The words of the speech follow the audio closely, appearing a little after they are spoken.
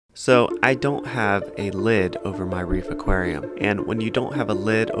So I don't have a lid over my reef aquarium, and when you don't have a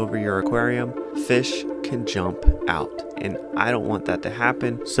lid over your aquarium, fish can jump out, and I don't want that to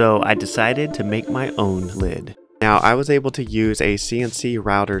happen, so I decided to make my own lid. Now I was able to use a CNC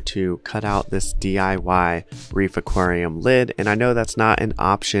router to cut out this DIY reef aquarium lid, and I know that's not an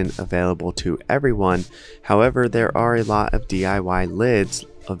option available to everyone. However, there are a lot of DIY lids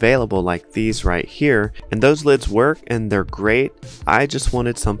available like these right here, and those lids work and they're great. I just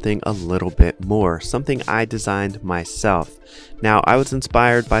wanted something a little bit more, something I designed myself. Now I was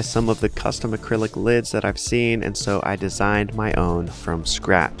inspired by some of the custom acrylic lids that I've seen, and so I designed my own from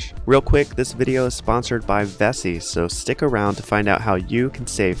scratch. Real quick, this video is sponsored by Vessi, so stick around to find out how you can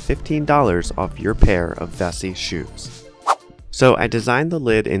save $15 off your pair of Vessi shoes. So I designed the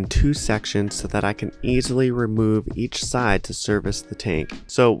lid in two sections so that I can easily remove each side to service the tank.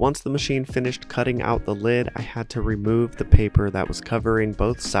 So once the machine finished cutting out the lid, I had to remove the paper that was covering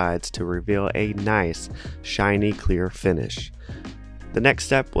both sides to reveal a nice, shiny, clear finish. The next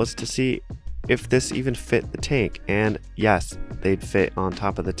step was to see if this even fit the tank, and yes, they'd fit on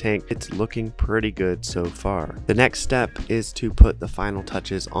top of the tank. It's looking pretty good so far. The next step is to put the final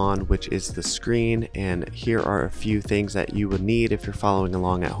touches on, which is the screen, and here are a few things that you would need if you're following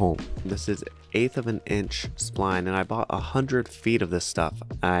along at home. This is 1/8 of an inch spline, and I bought 100 feet of this stuff.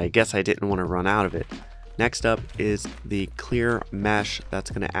 I guess I didn't want to run out of it. Next up is the clear mesh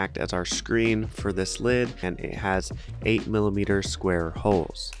that's going to act as our screen for this lid, and it has 8mm square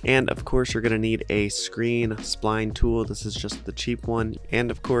holes. And of course you're going to need a screen spline tool. This is just the cheap one.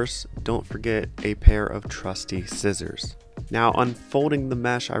 And of course, don't forget a pair of trusty scissors. Now, unfolding the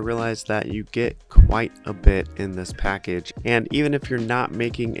mesh, I realized that you get quite a bit in this package, and even if you're not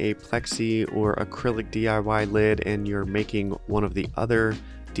making a plexi or acrylic DIY lid and you're making one of the other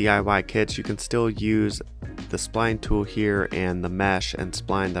DIY kits, you can still use the spline tool here and the mesh and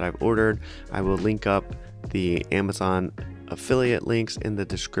spline that I've ordered. I will link up the Amazon affiliate links in the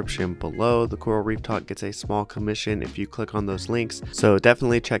description below. The Coral Reef Talk gets a small commission if you click on those links, so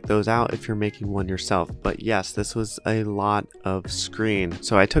definitely check those out if you're making one yourself. But yes, this was a lot of screen.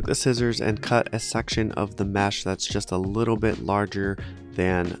 So I took the scissors and cut a section of the mesh that's just a little bit larger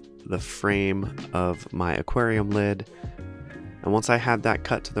than the frame of my aquarium lid. And once I had that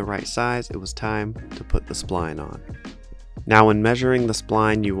cut to the right size, it was time to put the spline on. Now when measuring the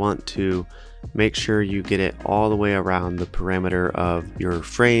spline, you want to make sure you get it all the way around the perimeter of your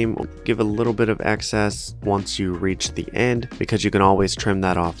frame. Give a little bit of excess once you reach the end, because you can always trim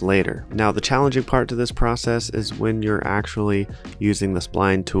that off later. Now the challenging part to this process is when you're actually using the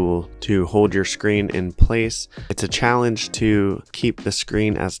spline tool to hold your screen in place. It's a challenge to keep the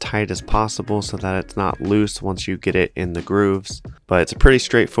screen as tight as possible so that it's not loose once you get it in the grooves. But it's a pretty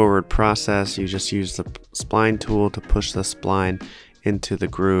straightforward process. You just use the spline tool to push the spline into the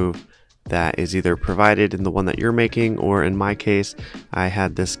groove that is either provided in the one that you're making, or in my case, I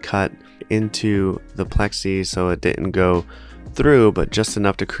had this cut into the plexi so it didn't go through, but just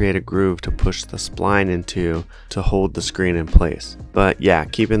enough to create a groove to push the spline into to hold the screen in place. But yeah,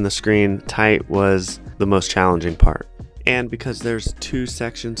 keeping the screen tight was the most challenging part. And because there's two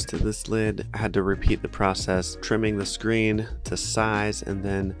sections to this lid, I had to repeat the process, trimming the screen to size and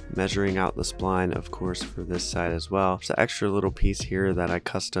then measuring out the spline, of course, for this side as well. There's an extra little piece here that I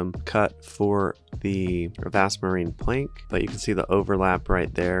custom cut for the Vast Marine plank, but you can see the overlap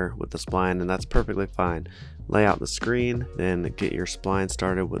right there with the spline, and that's perfectly fine. Lay out the screen, then get your spline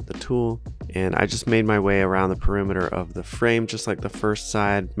started with the tool. And I just made my way around the perimeter of the frame just like the first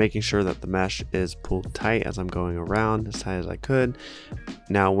side, making sure that the mesh is pulled tight as I'm going around as tight as I could.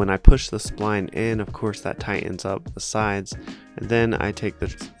 Now when I push the spline in, of course that tightens up the sides, and then I take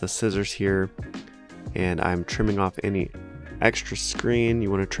the scissors here and I'm trimming off any extra screen.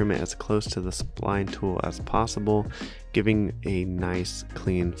 You want to trim it as close to the spline tool as possible, giving a nice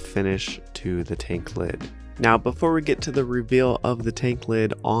clean finish to the tank lid. Now before we get to the reveal of the tank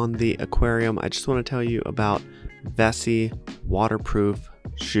lid on the aquarium, I just want to tell you about Vessi waterproof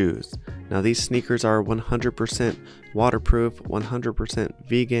shoes. Now these sneakers are 100% waterproof, 100%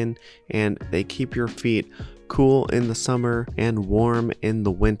 vegan, and they keep your feet cool in the summer and warm in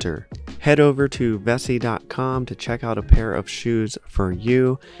the winter. Head over to Vessi.com to check out a pair of shoes for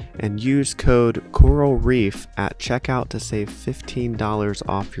you and use code CoralReef at checkout to save $15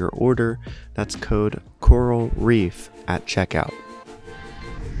 off your order. That's code CoralReef at checkout.